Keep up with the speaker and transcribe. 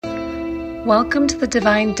Welcome to the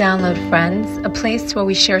Divine Download, friends, a place where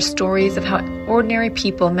we share stories of how ordinary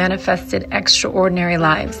people manifested extraordinary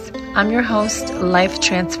lives. I'm your host, life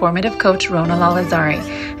transformative coach Rhona Lalazari,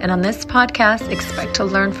 and on this podcast, expect to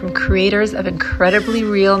learn from creators of incredibly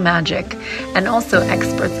real magic and also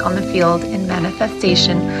experts on the field in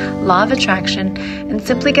manifestation, law of attraction, and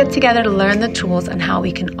simply get together to learn the tools on how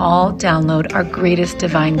we can all download our greatest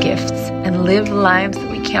divine gifts and live lives that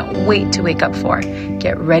we can't wait to wake up for.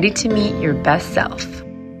 Get ready to meet your best self.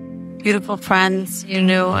 Beautiful friends, you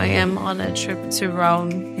know I am on a trip to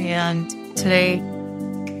Rome, and today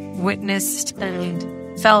witnessed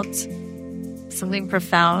and felt something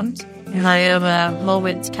profound, and I am a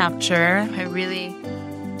moment capture. I really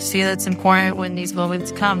feel it's important when these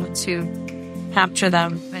moments come to capture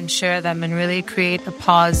them and share them and really create a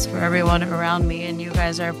pause for everyone around me, and you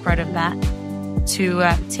guys are a part of that, to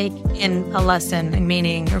take in a lesson, a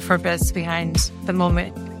meaning, or purpose behind the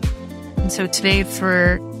moment. And so today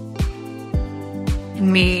for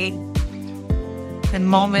me, the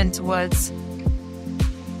moment was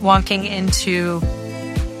walking into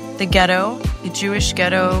the ghetto, the Jewish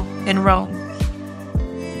ghetto in Rome.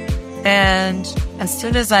 And as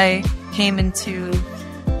soon as I came into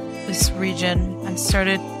this region, I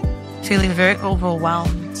started feeling very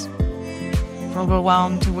overwhelmed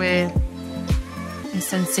with a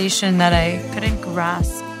sensation that I couldn't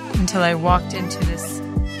grasp until I walked into this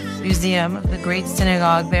museum of the great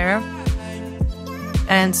synagogue there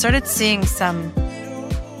and started seeing some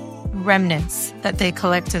remnants that they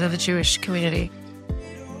collected of the Jewish community.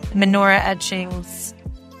 Menorah etchings,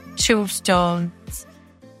 tombstones,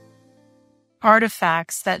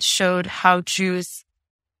 artifacts that showed how Jews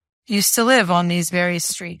used to live on these very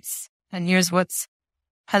streets. And here's what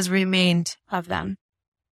has remained of them.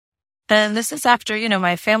 And this is after,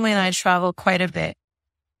 my family and I travel quite a bit.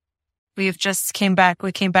 We came back a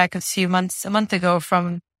month ago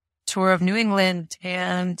from a tour of New England,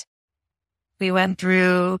 and we went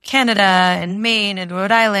through Canada and Maine and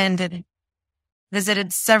Rhode Island and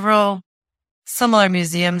visited several similar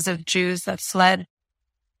museums of Jews that fled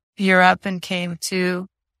Europe and came to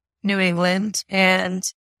New England, and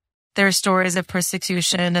their stories of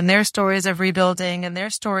persecution and their stories of rebuilding and their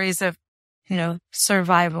stories of,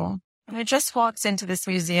 survival. And I just walked into this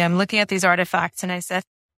museum looking at these artifacts, and I said,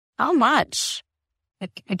 how much?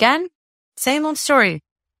 Again, same old story.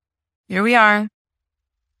 Here we are,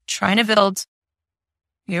 trying to build.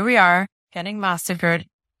 Here we are, getting massacred.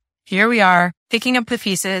 Here we are, picking up the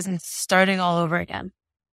pieces and starting all over again.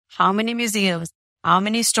 How many museums, how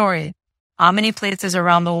many stories, how many places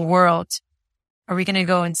around the world are we going to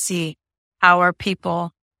go and see how our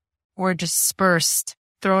people were dispersed,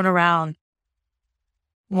 thrown around,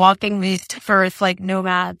 walking the earth like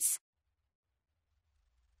nomads?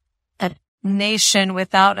 A nation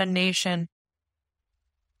without a nation.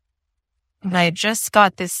 And I just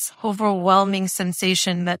got this overwhelming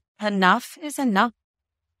sensation that enough is enough.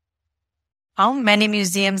 How many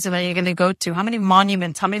museums am I going to go to? How many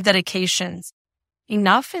monuments? How many dedications?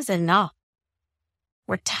 Enough is enough.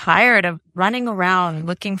 We're tired of running around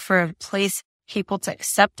looking for a place, people to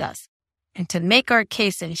accept us and to make our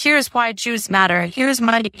case. And here's why Jews matter. And here's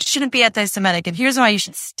why you shouldn't be anti-Semitic. And here's why you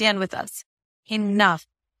should stand with us. Enough.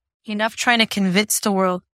 Enough trying to convince the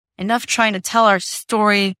world. Enough trying to tell our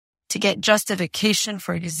story to get justification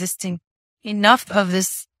for existing. Enough of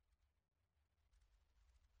this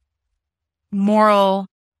moral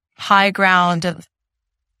high ground of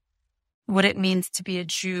what it means to be a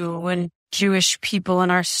Jew and Jewish people and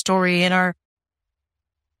our story and our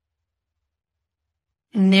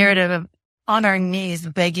narrative of on our knees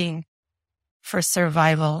begging for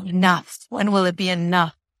survival. Enough. When will it be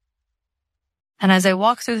enough? And as I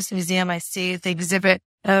walk through this museum, I see the exhibit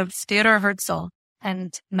of Theodor Herzl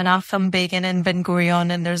and Menachem Begin and Ben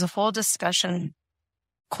Gurion, and there's a whole discussion,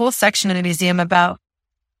 cool section in the museum about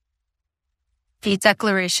the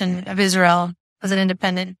Declaration of Israel as an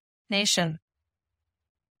independent nation.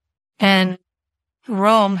 And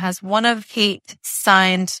Rome has one of 8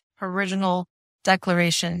 signed original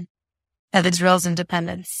declaration of Israel's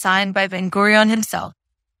independence, signed by Ben Gurion himself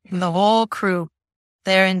and the whole crew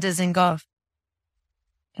there in Dizengoff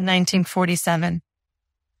in 1947.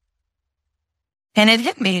 And it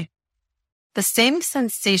hit me. The same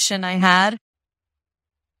sensation I had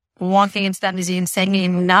walking into that museum, saying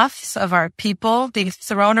enough of our people being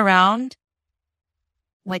thrown around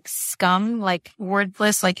like scum, like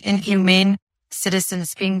wordless, like inhumane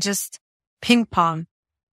citizens being just ping pong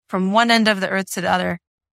from one end of the earth to the other.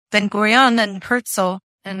 Ben Gurion and Herzl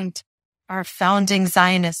and our founding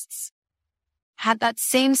Zionists had that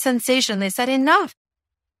same sensation. They said enough.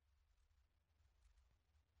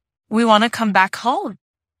 we want to come back home.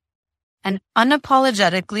 And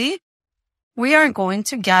unapologetically, we are going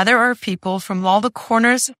to gather our people from all the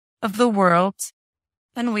corners of the world,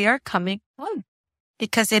 and we are coming home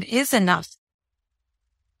because it is enough.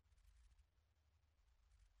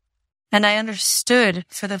 And I understood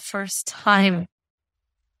for the first time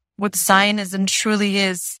what Zionism truly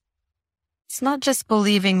is. It's not just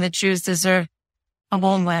believing that Jews deserve a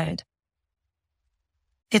homeland.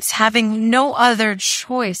 It's having no other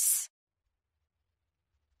choice.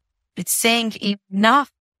 It's saying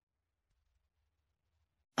enough,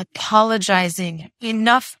 apologizing,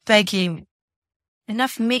 enough begging,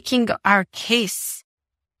 enough making our case.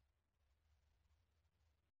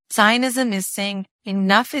 Zionism is saying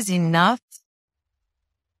enough is enough.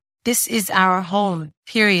 This is our home,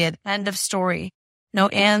 period. End of story. No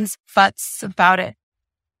ands, buts about it.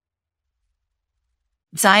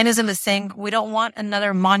 Zionism is saying we don't want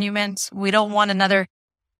another monument. We don't want another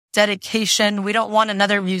dedication. We don't want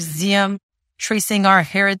another museum tracing our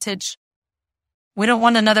heritage. We don't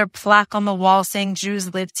want another plaque on the wall saying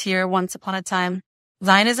Jews lived here once upon a time.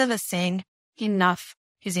 Zionism is saying enough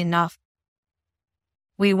is enough.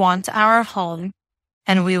 We want our home,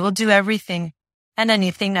 and we will do everything and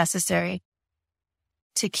anything necessary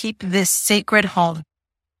to keep this sacred home,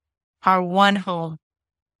 our one home,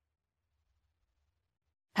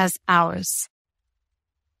 as ours.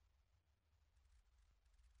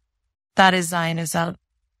 That is Zionism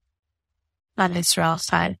on Israel's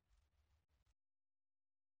side.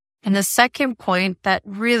 And the second point that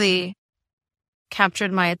really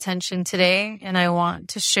captured my attention today, and I want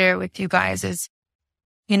to share with you guys is,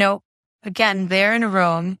 again, there in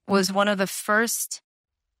Rome was one of the first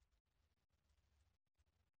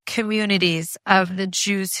communities of the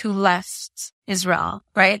Jews who left Israel,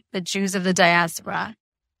 right? The Jews of the diaspora.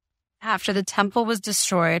 After the temple was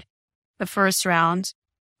destroyed, the first round,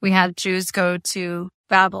 we had Jews go to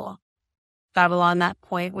Babylon that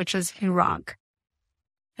point, which was Iraq.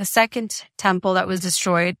 The second temple that was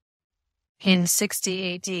destroyed in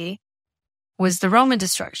 60 AD was the Roman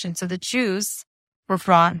destruction. So the Jews were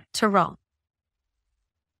brought to Rome.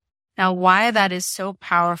 Now, why that is so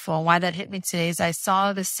powerful, why that hit me today is I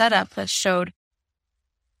saw the setup that showed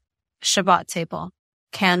Shabbat table,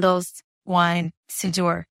 candles, wine,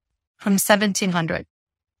 siddur from 1700.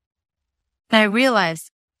 And I realized,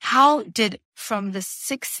 how did from the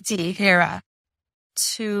 60 era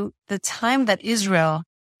to the time that Israel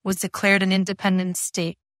was declared an independent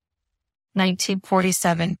state,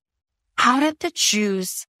 1947, how did the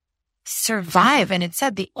Jews survive? And it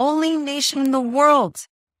said the only nation in the world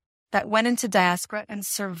that went into diaspora and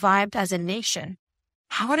survived as a nation.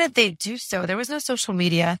 How did they do so? There was no social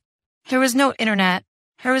media. There was no internet.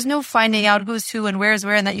 There was no finding out who's who and where is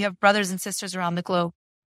where and that you have brothers and sisters around the globe.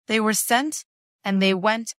 They were sent and they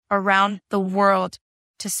went around the world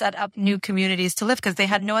to set up new communities to live because they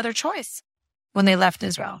had no other choice when they left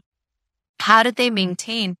Israel. How did they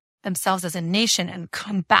maintain themselves as a nation and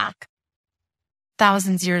come back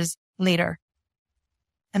thousands of years later?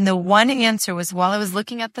 And the one answer was, while I was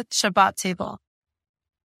looking at the Shabbat table,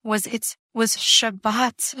 was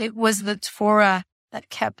Shabbat. It was the Torah that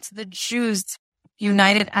kept the Jews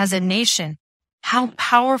united as a nation. How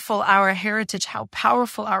powerful our heritage, how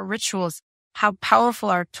powerful our rituals, how powerful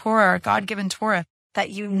our Torah, our God-given Torah, that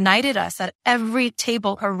united us at every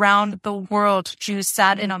table around the world. Jews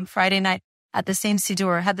sat in on Friday night at the same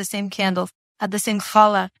siddur, had the same candles, had the same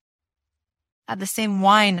challah, had the same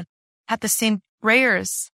wine, had the same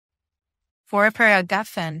prayers for a prayer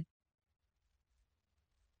gafen.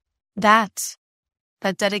 That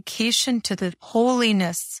dedication to the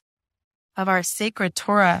holiness of our sacred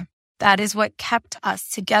Torah, that is what kept us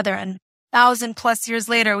together. And 1,000+ years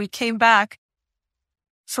later, we came back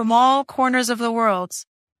from all corners of the world,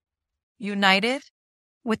 united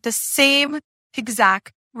with the same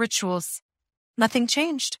exact rituals. Nothing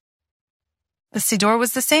changed. The siddur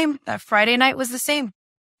was the same. That Friday night was the same.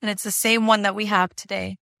 And it's the same one that we have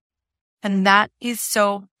today. And that is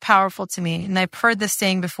so powerful to me. And I've heard this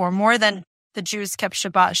saying before, more than the Jews kept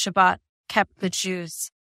Shabbat, Shabbat kept the Jews.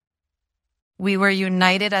 We were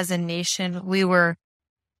united as a nation. We were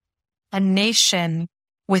a nation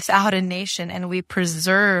without a nation, and we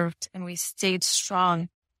preserved and we stayed strong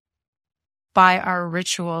by our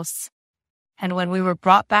rituals. And when we were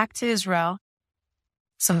brought back to Israel,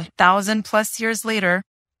 some 1,000+ years later,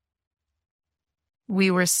 we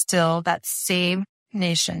were still that same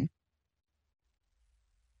nation.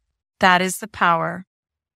 That is the power.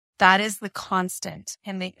 That is the constant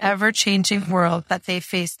in the ever-changing world that they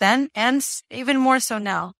faced then, and even more so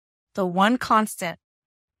now. The one constant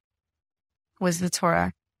was the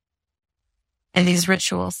Torah and these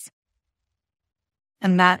rituals.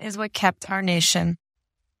 And that is what kept our nation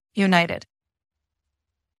united.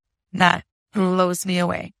 That blows me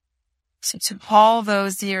away. So to all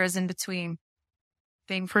those years in between,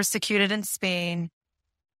 being persecuted in Spain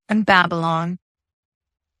and Babylon,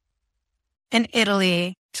 in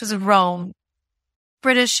Italy, which was Rome,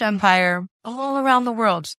 British Empire, all around the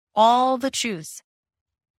world, all the Jews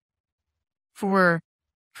who were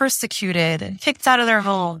persecuted and kicked out of their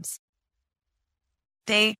homes,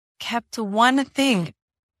 they kept one thing,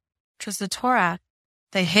 which was the Torah.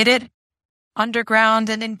 They hid it underground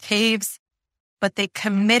and in caves, but they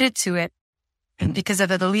committed to it because of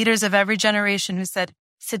the leaders of every generation who said,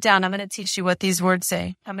 sit down, I'm going to teach you what these words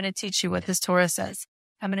say. I'm going to teach you what this Torah says.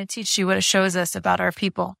 I'm going to teach you what it shows us about our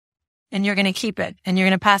people. And you're going to keep it, and you're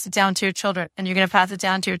going to pass it down to your children, and you're going to pass it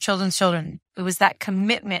down to your children's children. It was that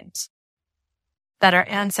commitment that our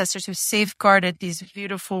ancestors who safeguarded these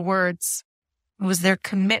beautiful words, it was their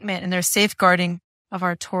commitment and their safeguarding of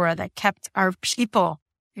our Torah that kept our people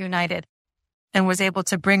united and was able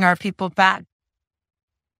to bring our people back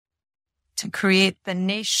to create the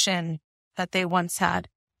nation that they once had.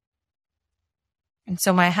 And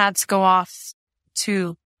so my hats go off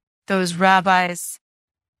to those rabbis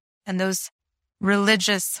and those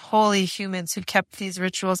religious, holy humans who kept these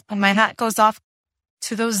rituals. And my hat goes off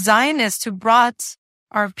to those Zionists who brought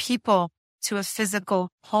our people to a physical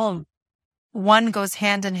home. One goes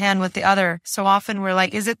hand in hand with the other. So often we're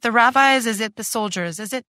like, is it the rabbis? Is it the soldiers?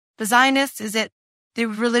 Is it the Zionists? Is it the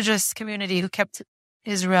religious community who kept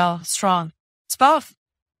Israel strong? It's both.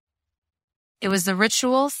 It was the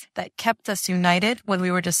rituals that kept us united when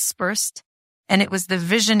we were dispersed. And it was the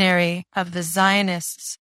visionary of the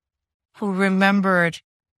Zionists who remembered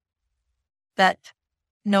that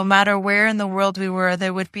no matter where in the world we were,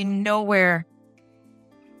 there would be nowhere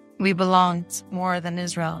we belonged more than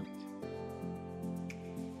Israel.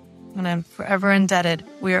 And I'm forever indebted.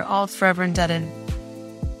 We are all forever indebted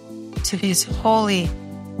to these holy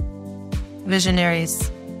visionaries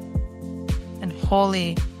and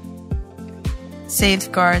holy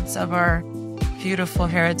safeguards of our beautiful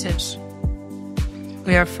heritage.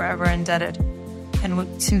 We are forever indebted.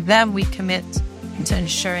 And to them we commit to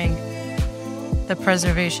ensuring the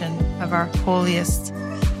preservation of our holiest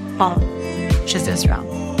home, which is Israel.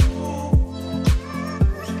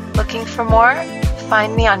 Looking for more?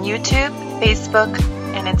 Find me on YouTube, Facebook,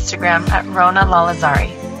 and Instagram at Rhona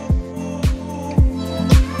Lalazari.